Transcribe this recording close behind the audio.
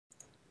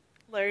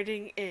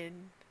Loading in.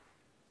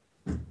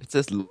 It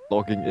says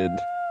logging in.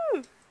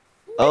 Woo!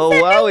 Oh It's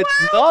a wow, new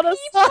it's world, not a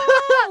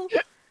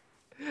people!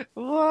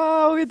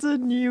 Wow, it's a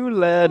new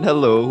land.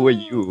 Hello, who are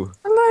you?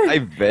 Hello. Hi,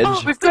 Veg.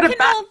 Oh, We've we got a can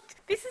bat. all.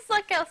 This is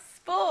like our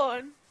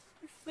spawn.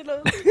 This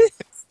little,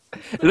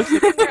 It looks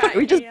little thing right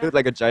we just here. built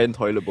like a giant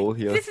toilet bowl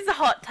here. This is a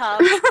hot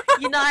tub.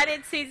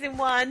 United season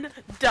 1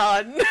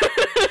 done.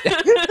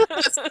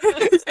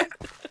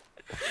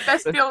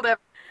 Best build ever.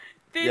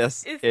 This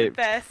Yes, is okay. the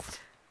best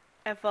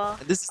ever.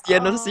 And this is the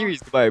end of the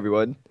series. Goodbye,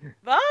 everyone.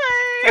 Bye.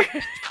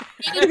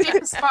 Eating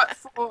dip spot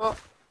for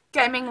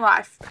gaming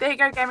life. There you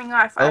go, gaming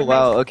life. Oh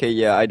wow, okay,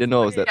 yeah, I didn't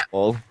know it was that Yeah.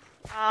 tall.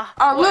 Ah,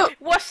 Oh, look.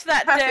 Wash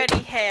that Perfect.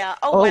 dirty hair.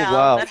 Oh, Oh, wow,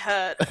 wow. that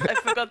hurts. I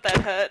forgot that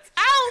hurts.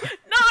 Ow!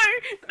 No!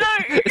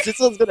 Is this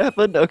what's gonna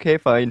happen? Okay,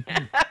 fine.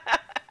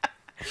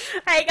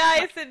 Hey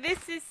guys, so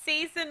this is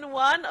season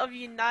 1 of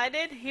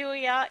United. Here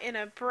we are in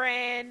a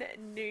brand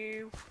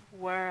new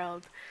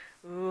world.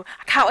 Ooh,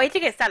 I can't wait to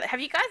get started. Have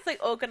you guys like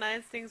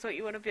organized things what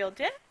you want to build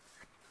yet?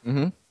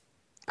 Mm-hmm.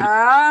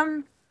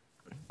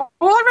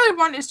 All I really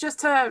want is just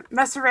to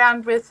mess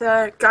around with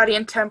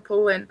Guardian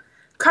Temple and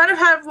kind of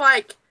have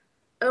like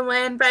a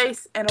land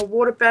base and a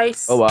water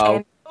base. Oh wow.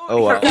 And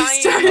Oh wow.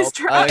 Dying. Stones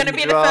You're dry. gonna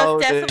be the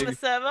first death on the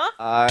server.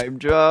 I'm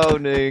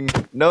drowning.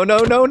 No, no,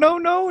 no, no,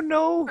 no,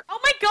 no. Oh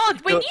my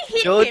god, when Don't- you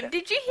hit don't- him,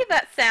 did you hear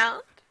that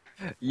sound?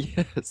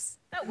 Yes.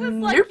 That was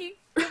Nope. like you.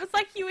 It was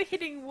like you were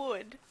hitting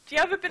wood. Do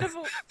you have a bit of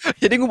a?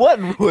 Hitting what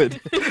wood?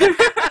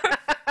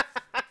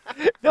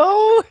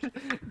 No.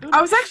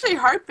 I was actually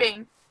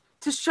hoping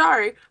to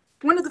show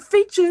one of the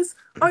features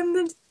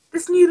on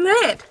this new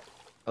land.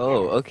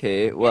 Oh,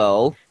 okay.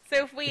 Well,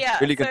 So if we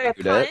Really good so to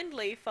do that.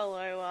 kindly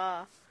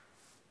follow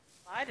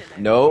Biden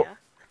over No. here.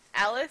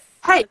 Alice.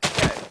 Hey,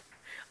 Let's go.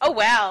 Oh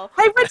wow.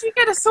 hey, where'd you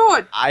get a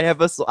sword? I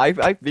have a.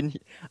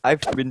 I've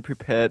been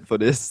prepared for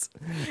this.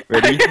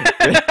 Ready?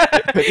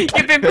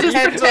 You've been Just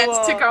prepared pretend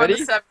to go on Ready?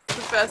 the server for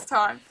the first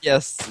time.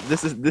 Yes.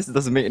 This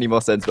doesn't make any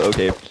more sense, but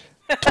okay.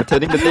 We're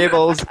turning the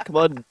tables. Come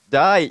on,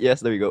 die. Yes,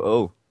 there we go.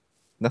 Oh,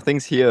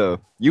 nothing's here.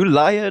 You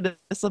liar. There's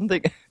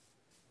something.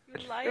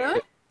 You liar.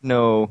 Really?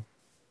 No.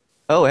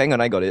 Oh, hang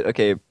on. I got it.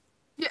 Okay.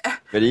 Yeah.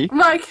 Ready? I'm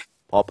like,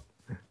 Pop.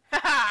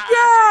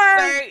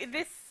 yay! So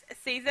this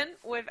season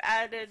we've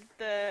added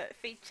the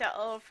feature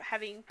of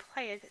having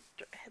player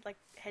like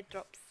head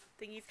drops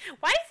thingies.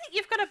 Why is it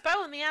you've got a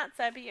bow on the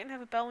outside but you don't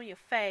have a bow on your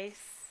face?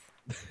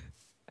 Do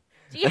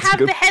you That's a have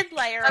good- the head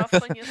layer off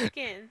on your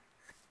skin?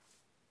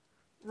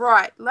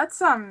 Right,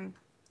 let's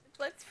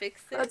Let's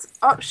fix this. let's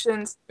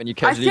options. When you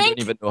casually think-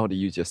 don't even know how to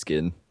use your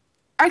skin.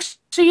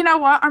 Actually, you know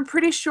what? I'm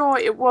pretty sure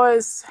it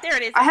was. There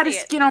it is. I had a see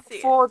it, skin on see it.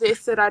 before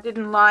this that I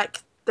didn't like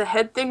the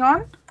head thing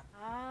on.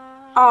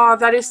 Ah. Oh,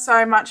 that is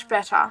so much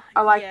better.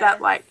 I like Yes. that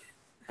like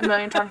a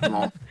million times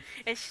more.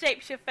 It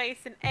shapes your face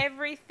and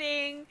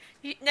everything.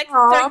 You, next,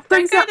 Oh, don't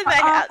brings go out to my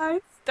that.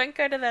 eyes. Don't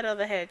go to that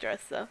other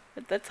hairdresser.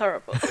 That's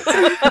horrible. Have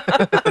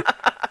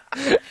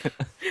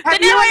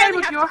But you now I only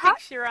enabled have your to hat?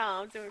 fix your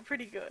arms, and we're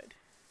pretty good.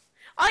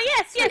 Oh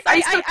yes, yes. Are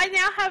you still- I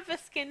now have a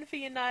skin for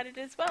United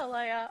as well.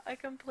 I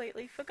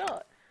completely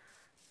forgot.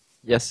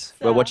 Yes,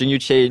 So- we're watching you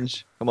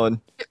change. Come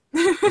on.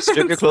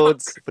 Strip your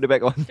clothes. Put it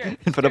back on Strip,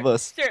 in front of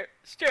us. Strip.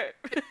 Strip.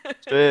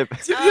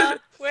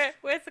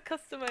 Where's the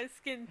customized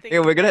skin thing? Yeah,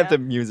 we're gonna have the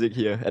there? music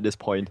here at this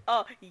point.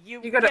 Oh,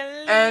 you gotta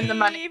can earn the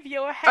money. leave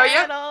your Oh, hat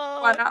yeah?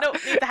 on. Why not? No,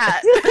 leave the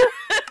hat.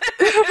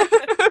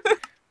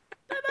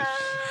 Ta-da!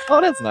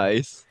 Oh, that's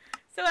nice.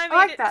 So I made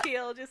like it that.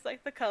 teal, just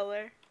like the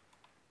color.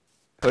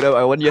 Hold up,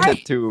 I want your Hi.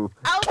 head too.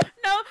 Oh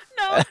no!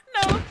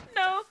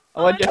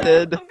 I want your no,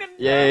 head. I'm gonna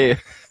Yay. die.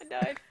 I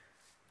died.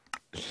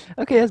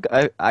 Okay,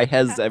 I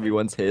has Happened.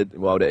 everyone's head.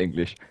 Wow, the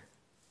English.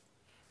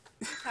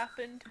 It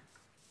happened.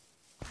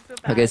 So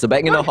Okay, bad. so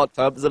back in the hot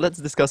tub. So let's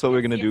discuss what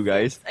we're gonna Yes, do,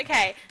 guys. yes.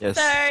 Okay, Yes,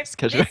 so it's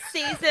casual. this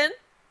season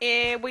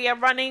we are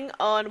running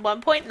on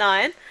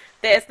 1.9.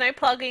 There's no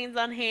plugins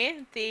on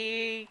here.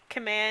 The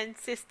command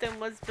system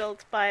was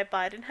built by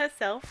Biden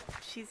herself.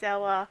 She's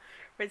our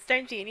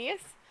redstone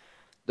genius.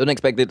 Don't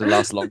expect it to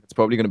last long. It's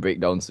probably gonna break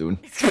down soon.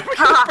 It's probably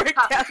gonna break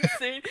down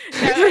soon.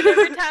 No, and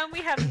every time we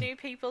have new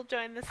people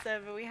join the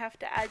server, we have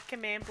to add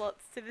command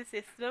blocks to the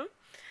system.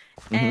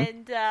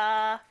 Mhm.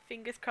 And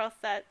fingers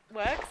crossed that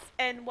works.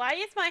 And why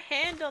is my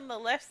hand on the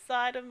left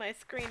side of my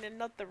screen and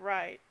not the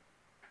right?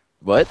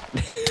 What?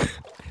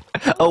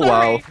 Oh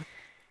wow. Sorry.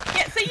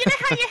 Yeah, so you know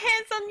how your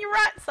hand's on your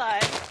right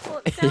side?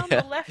 Well, it's now on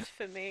Yeah. the left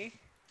for me.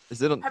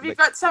 Is it on? Have you like-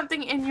 got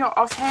something in your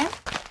offhand?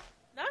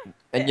 No,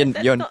 And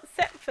that's you're not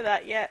set for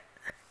that yet.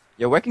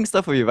 you're working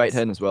stuff with your right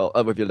hand as well.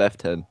 With your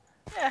left hand.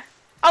 Yeah.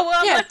 Oh well,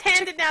 I'm Yeah.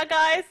 left-handed now,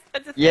 guys.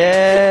 That's a thing.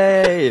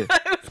 Yay!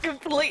 That was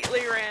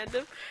completely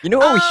random. You know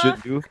what we Uh,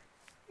 should do?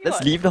 Let's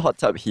What? leave the hot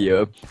tub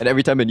here, and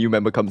every time a new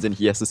member comes in,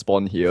 he has to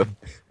spawn here.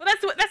 Well,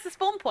 that's the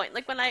spawn point.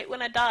 Like when I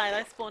died,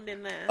 I spawned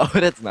in there. Oh,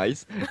 that's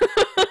nice.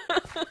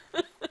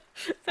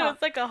 So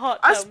it's like a hot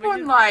I tub. We spawned,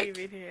 just like- leave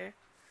it here.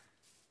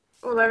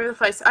 All over the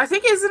place. I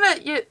think, isn't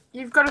it,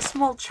 you've got a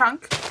small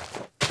chunk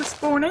to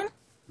spawn in?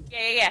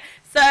 Yeah.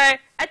 So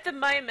at the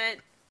moment,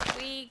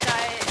 we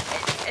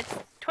got it's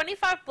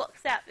 25 blocks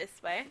blocks out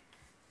this way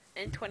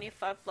and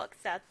 25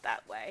 blocks out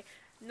that way.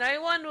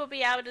 No one will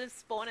be able to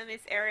spawn in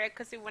this area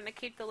because we want to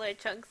keep the low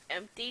chunks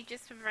empty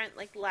just to prevent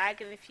like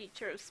lag in the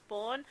future of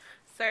spawn.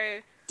 So.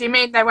 Do you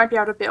mean they won't be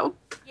able to build?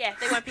 Yeah,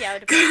 they won't be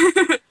able to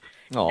build.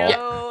 Aw.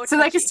 No. So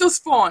they can still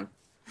spawn.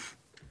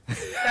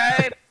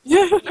 So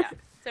yeah.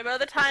 So by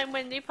the time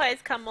when new players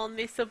come on,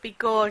 this will be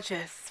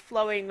gorgeous,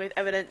 flowing with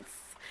evidence.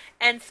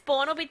 And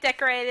spawn will be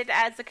decorated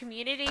as a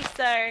community,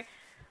 so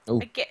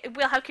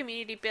we'll have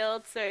community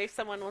builds. So if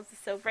someone wants to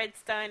sell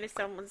redstone, if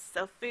someone wants to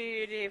sell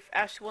food, if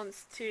Ash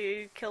wants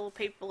to kill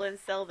people and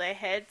sell their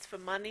heads for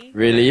money.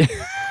 Really? You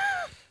know,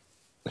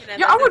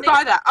 Yeah, I would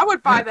buy that. I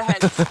would buy the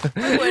heads.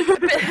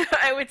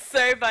 I would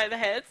so buy the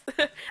heads.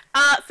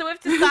 So we've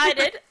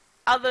decided,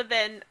 other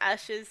than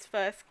Ash's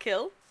first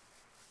kill,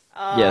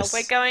 Yes.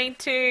 we're going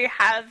to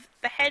have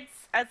the heads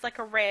as like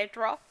a rare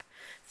drop.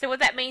 So what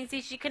that means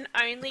is you can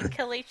only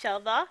kill each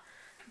other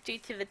due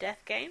to the death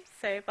game.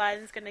 So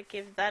Biden's going to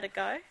give that a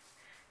go.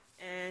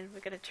 And we're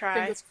going to try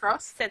Fingers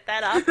crossed. set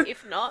that up.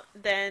 If not,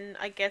 then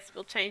I guess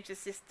we'll change the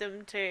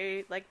system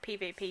to like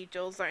PvP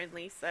duels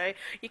only. So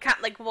you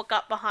can't like walk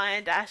up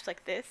behind Ash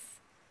like this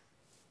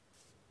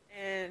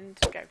and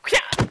go,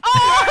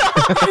 oh!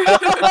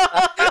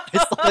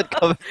 I saw it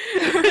coming.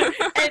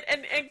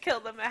 and kill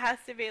them. It has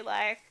to be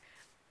like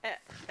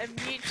a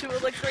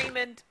mutual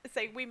agreement.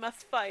 Say we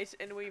must fight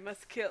and we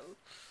must kill.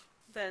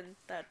 Then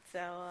that's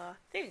our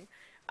thing.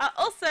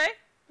 Also,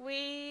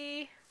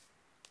 we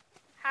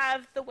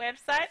have the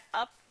website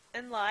up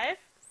and live,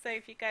 so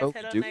if you guys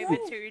head on over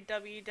to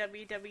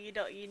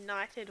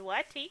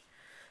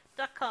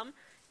www.unitedyt.com,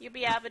 you'll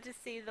be able to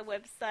see the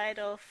website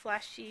all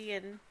flashy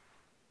and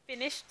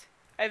finished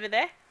over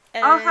there.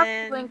 And I'll have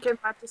the link in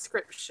my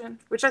description,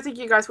 which I think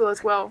you guys will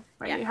as well.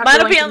 yeah, You have might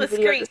the be link on the in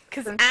video screen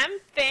because description. I'm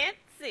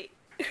fancy.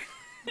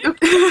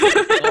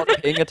 Not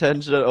paying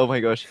attention. Oh my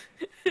gosh.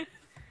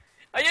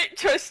 I don't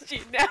trust you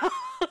now.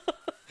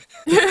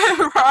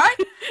 Yeah, right?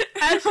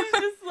 Ash is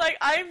just like,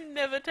 I'm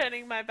never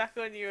turning my back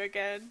on you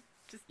again.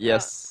 Just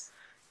Yes.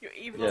 you're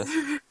evil. Yes.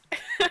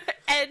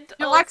 And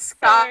You're also, like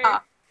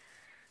Scar.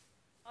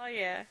 Oh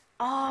yeah.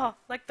 Oh,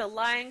 like the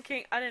Lion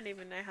King. I don't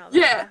even know how that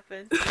Yeah.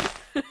 happened.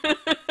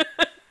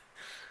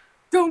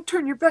 Don't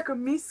turn your back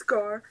on me,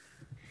 Scar.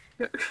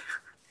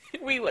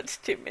 We watch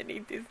too many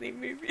Disney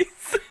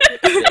movies.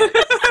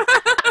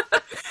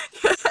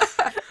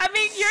 I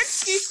mean, your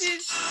excuse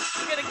is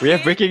you got a We have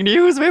kid breaking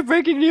news. We have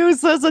breaking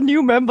news. There's a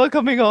new member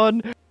coming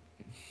on.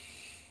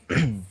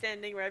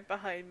 standing right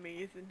behind me,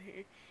 isn't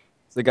he?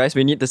 So guys,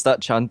 we need to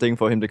start chanting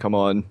for him to come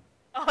on.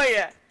 Oh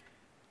yeah.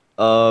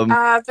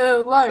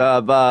 The low.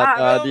 da ba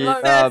da di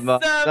Sesame. da ma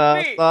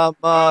da ba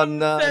ma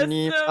na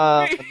ni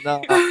ba na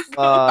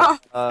ba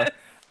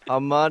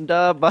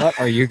Amanda ba. What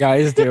are you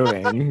guys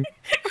doing?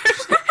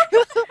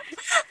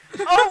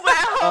 Oh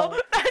wow,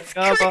 that's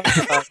Ya ba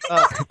creepy. ba ba.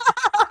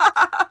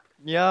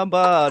 Ya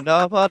ba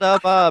da ba da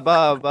ba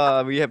ba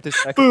ba. We have to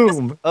check.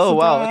 Boom! Oh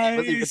wow, it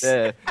wasn't even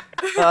Surprise!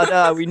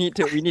 there. We need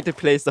to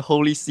place the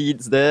holy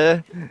seeds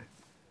there. The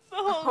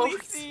holy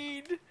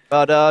seed.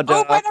 Ba da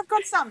da. Oh, wait, I've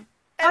got some.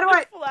 How And do the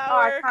I? Oh, I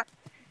flower. can't.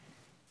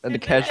 And the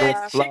and casual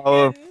dead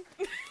flower. chicken.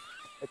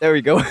 There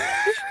we go.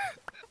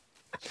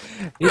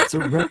 It's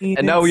raining.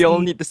 And now we all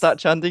need to start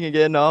chanting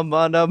again.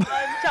 Amanam.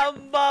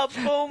 Chamba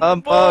boom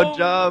Ampa boom.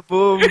 ja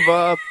boom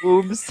ba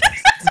boom.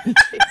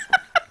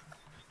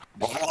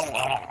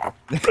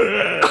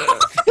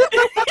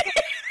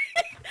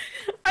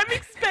 I'm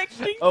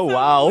expecting Oh, some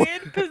wow.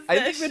 weird possession I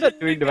think we're not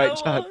doing to the right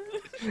go chant. on.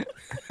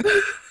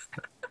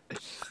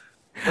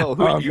 Oh,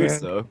 who Oh, are you, man.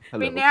 sir?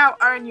 We Hello. now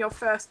own your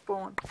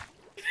firstborn.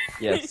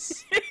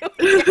 Yes. Your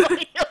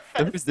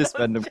Who's this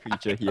firstborn random child.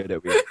 creature here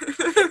that we?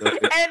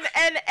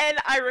 And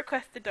I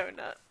request a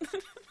donut.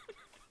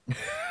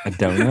 A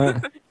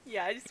donut?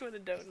 Yeah, I just want a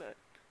donut.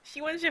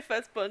 She wants your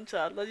firstborn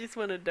child. I just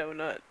want a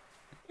donut.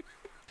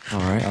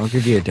 Alright, I'll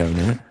give you a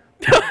donut.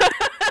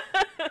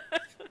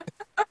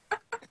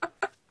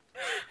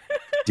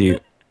 Do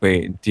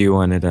you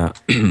want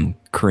it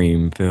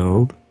cream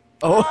filled?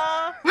 Oh,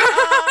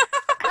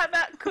 How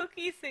about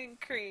cookies and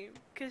cream?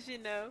 Because you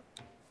know,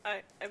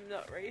 I'm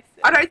not racist.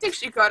 I don't think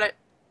she got it.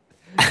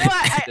 No,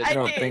 I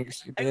don't did. think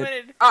she I did.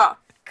 wanted Oh.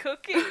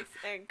 cookies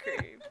and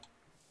cream.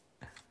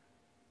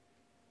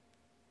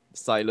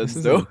 silence This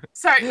is though.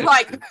 So,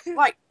 like,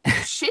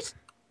 shit?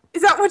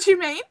 Is that what you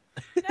mean?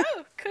 No,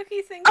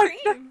 cookies and Oh,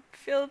 cream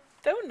filled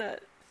donut.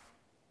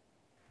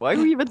 Why are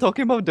we even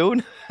talking about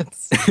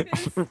donuts?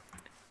 Because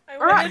I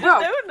Alright,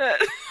 wanted well.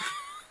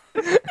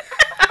 a donut.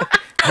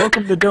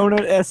 Welcome to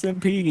Donut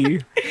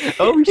SMP.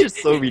 Oh, we should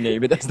so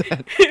rename it as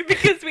that.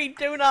 Because we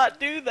do not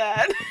do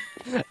that.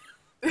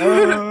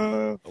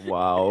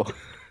 Wow.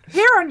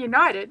 Here on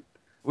United,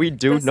 We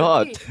do Yes,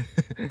 not.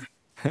 indeed.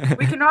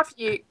 we can offer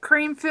you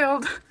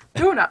cream-filled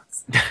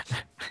donuts.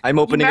 I'm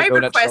You opening a may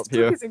donut request shop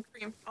here. cookies and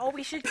cream. Oh,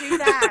 we should do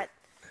that.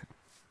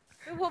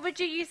 But what would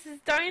you use as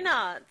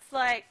donuts?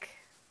 Like,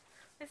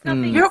 there's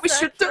nothing You know what we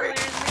should do? circular in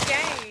the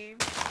game.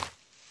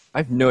 I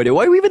have no idea.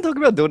 Why are we even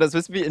talking about donuts?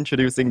 We're supposed to be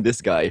introducing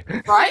this guy.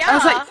 Right? I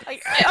was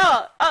like,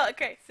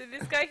 Okay. So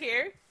this guy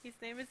here, his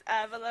name is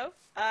Avalo.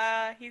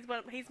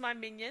 He's my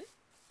minion,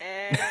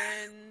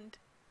 and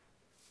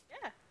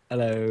yeah.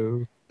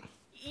 Hello.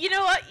 You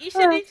know what? You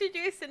should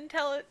introduce and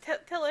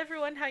tell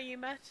everyone how you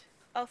met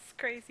us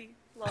crazy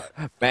lot.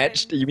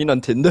 Matched? You mean on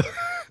Tinder?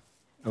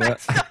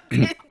 Matched on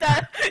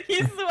Tinder.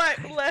 You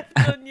swipe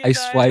left on your I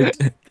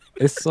swiped.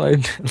 I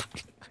swiped.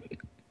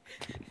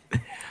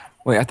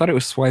 Wait, I thought it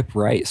was swipe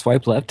right.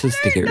 Swipe left is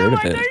to get rid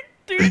of it. I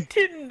don't do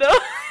Tinder.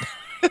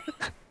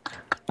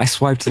 I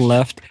swiped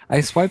left.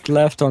 I swiped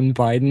left on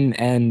Biden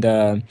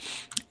and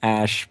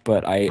Ash,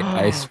 but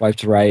I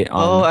swiped right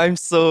on. Oh, I'm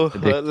so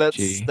hurt. Addictive Let's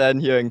G.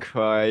 stand here and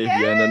cry.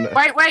 Yeah, and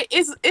then wait,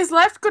 is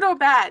left good or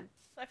bad?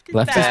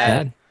 Left is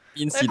bad.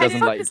 means he Left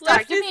doesn't is- like.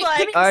 Left Give is me- like,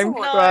 give me I'm some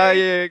more.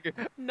 crying.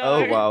 No.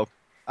 Oh wow.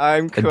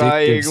 I'm Addictive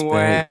crying.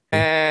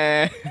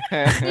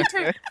 spirit. Me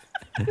too.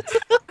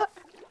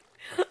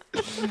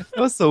 That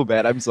was so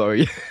bad. I'm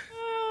sorry.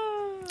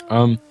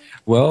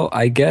 Well,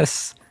 I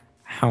guess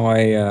how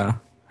I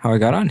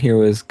got on here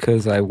was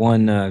because I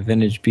won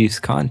Vintage Beef's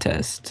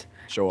contest,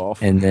 Show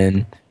off. and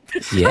then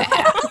yeah,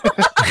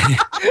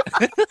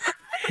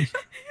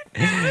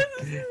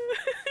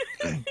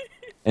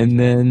 and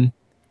then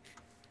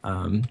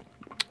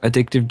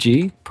Addictive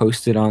G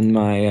posted on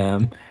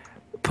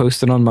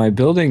my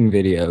building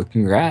video.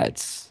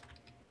 Congrats!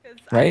 'Cause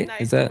Right? I'm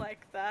nice Is that-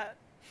 like that?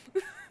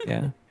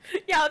 Yeah,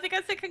 Yeah, I think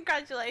I said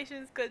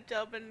congratulations, good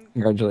job, and want to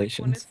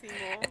congratulations. see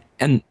more.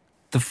 And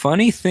the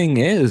funny thing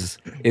is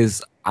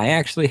I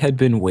actually had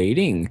been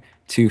waiting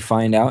to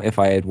find out if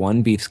I had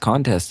won Beef's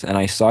contest, and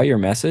I saw your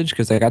message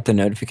because I got the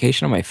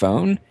notification on my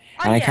phone,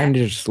 Oh, and I yeah. kind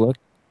of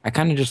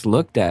just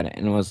looked at it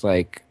and was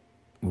like,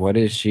 "What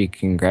is she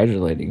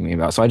congratulating me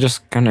about?" So I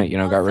just kind of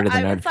got rid of the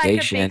I was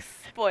notification. like a big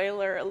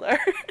spoiler alert.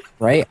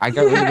 Right? I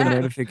got rid of the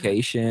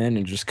notification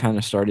and just kind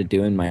of started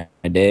doing my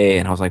day,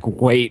 and I was like,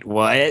 "Wait,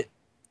 what?"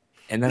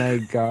 And then I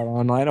got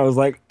online. I was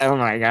like, "Oh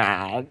my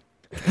god!"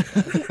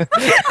 And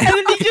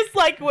then he just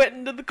like went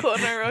into the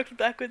corner, rocked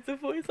backwards and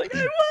forwards, like, I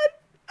won!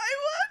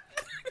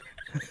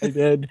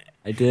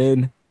 I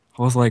did.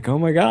 I was like, "Oh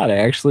my god, I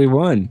actually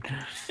won!"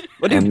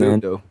 What did you And build then-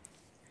 though?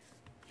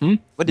 Hmm?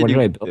 What did What you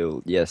did I build?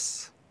 build?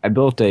 Yes. I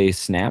built a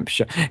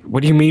snapshot.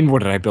 What do you mean?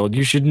 What did I build?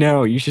 You should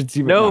know. You should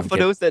see. What No, I'm for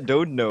kidding. those that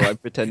don't know, I'm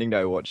pretending that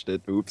I watched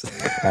it. Oops.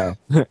 Oh.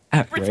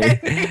 Right?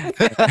 Pretending.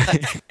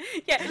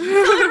 Yeah,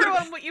 tell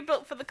everyone what you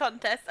built for the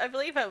contest. I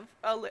believe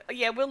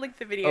we'll link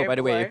the video Oh, by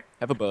the way, below.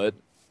 have a bird.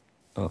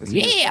 Oh,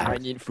 Yeah. I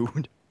need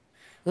food.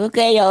 Look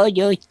at all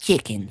your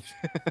chickens.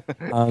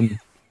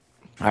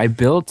 I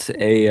built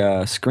a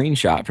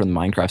screenshot from the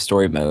Minecraft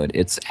story mode.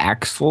 It's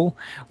Axel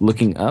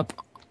looking up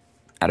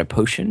at a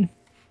potion.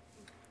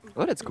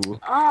 Oh, that's cool.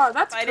 Oh,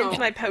 that's Bite cool. into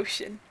my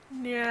potion.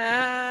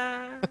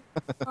 Yeah.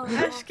 Oh,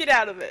 Ash, get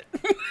out of it.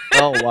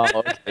 Oh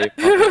wow.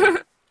 Okay.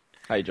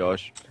 Hi,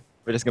 Josh.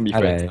 We're just gonna be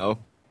friends Hi. now.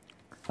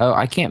 Oh,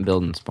 I can't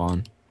build and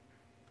spawn.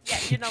 Yeah,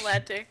 you're not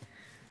allowed to.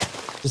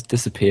 Just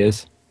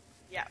disappears.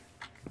 Yeah.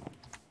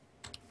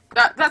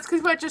 That's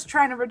because we're just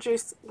trying to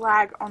reduce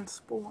lag on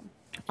spawn.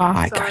 Ah,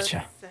 I So-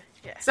 gotcha. So,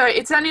 yeah. So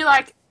it's only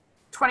like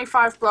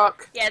 25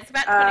 block. Yeah, it's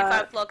about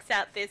 25 blocks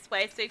out this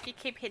way, so if you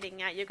keep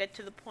hitting out, you'll get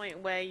to the point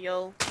where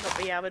you'll not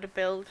be able to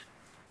build.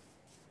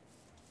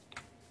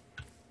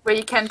 Where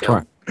you can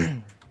build.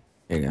 There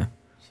you go.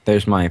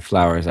 There's my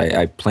flowers.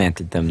 I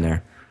planted them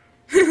there.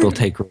 They'll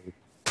take root.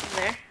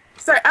 There.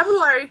 So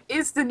Avalo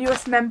is the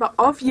newest member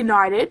of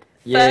United,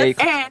 Yay.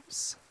 and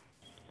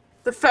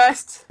the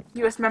first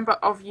newest member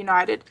of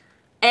United,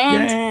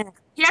 and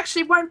he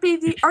actually won't be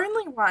the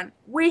only one.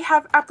 We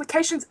have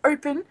applications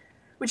open,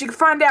 which you can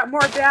find out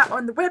more about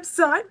on the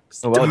website.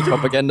 Oh wow, the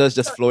propaganda is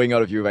just flowing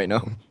out of you right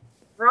now.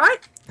 Right?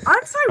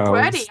 I'm so Oh,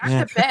 wordy.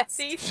 I'm the best.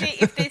 See,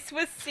 if this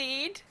was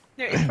seed,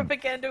 no, if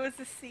propaganda was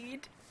a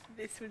seed,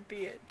 this would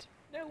be it.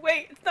 No,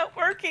 wait, it's not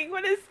working.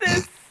 What is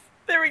this?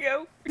 There we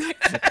go.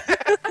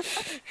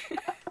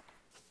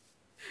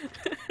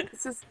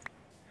 This is.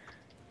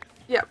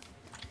 Yep.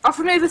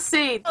 Offer me the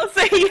seed. Oh,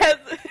 so he has.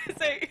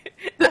 So,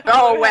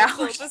 Oh, he has wow.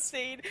 all the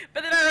seed,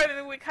 but then I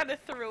remember we kind of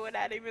threw it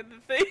at him in the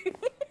thing.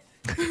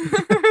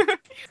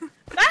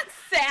 That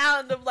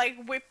sound of like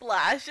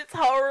whiplash, it's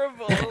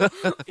horrible.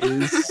 It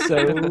is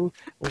so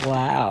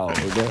loud.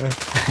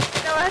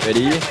 No, I have to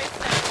Ready? turn my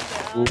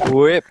sound down.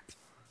 Whip.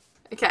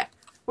 Okay.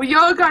 Well,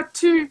 y'all got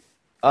two.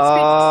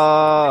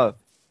 Ah,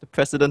 the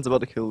president's about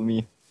to kill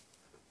me.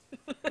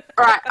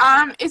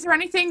 Alright, is there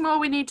anything more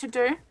we need to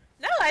do?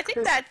 No, I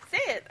think that's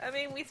it. I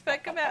mean, we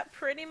spoke about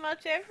pretty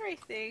much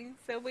everything.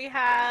 So we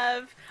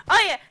have...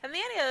 Oh, yeah, and the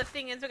only other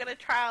thing is we're going to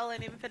trial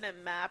an infinite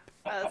map,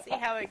 see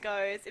how it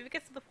goes. If it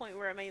gets to the point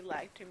where it may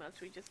lag too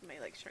much, we just may,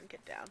 like, shrink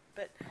it down.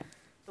 But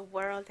the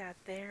world out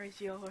there is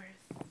yours.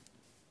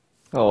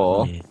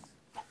 Oh,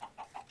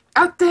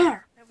 Out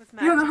there, That was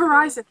beyond the magical.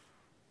 horizon.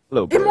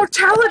 hello, bird.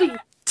 Immortality!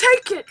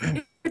 Take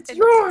it! It's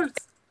yours!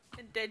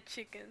 And dead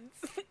chickens.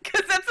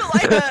 Because that's all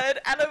I heard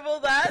out of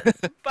all that.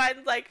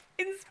 Biden's, like,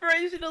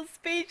 inspirational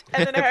speech,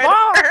 and then I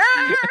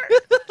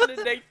heard... and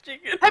a dead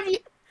chicken.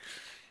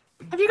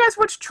 Have you guys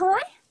watched Troy?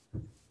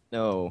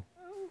 No.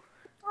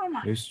 Oh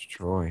my. Who's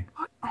Troy?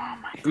 Oh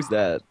my. Who's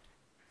that?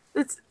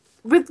 It's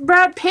with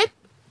Brad Pitt.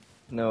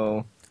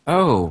 No.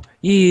 Oh,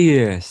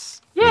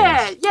 yes.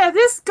 Yeah, yeah,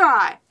 this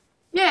guy.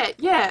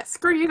 Yeah.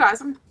 Screw you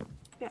guys.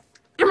 Okay,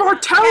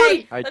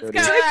 Immortality. Hi, let's Jody.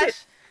 go,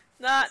 Ash.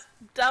 Not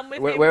done with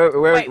him. Where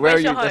Wait, are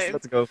where's you? your home?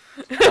 Let's go.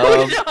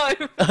 Where's your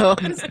home?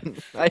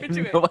 I have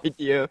Which no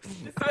idea.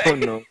 way? Oh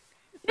no.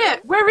 Yeah,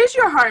 where is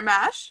your home,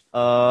 Ash?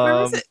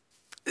 Where is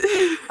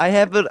it? I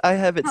have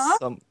it Huh?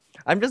 some.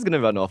 I'm just gonna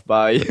run off.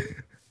 Bye.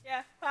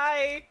 Yeah,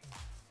 bye.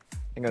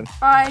 Hang on.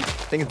 Bye. I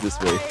think it's this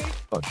way. Bye.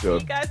 Not See sure.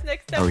 you guys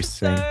next Are we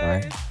saying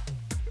bye? episode.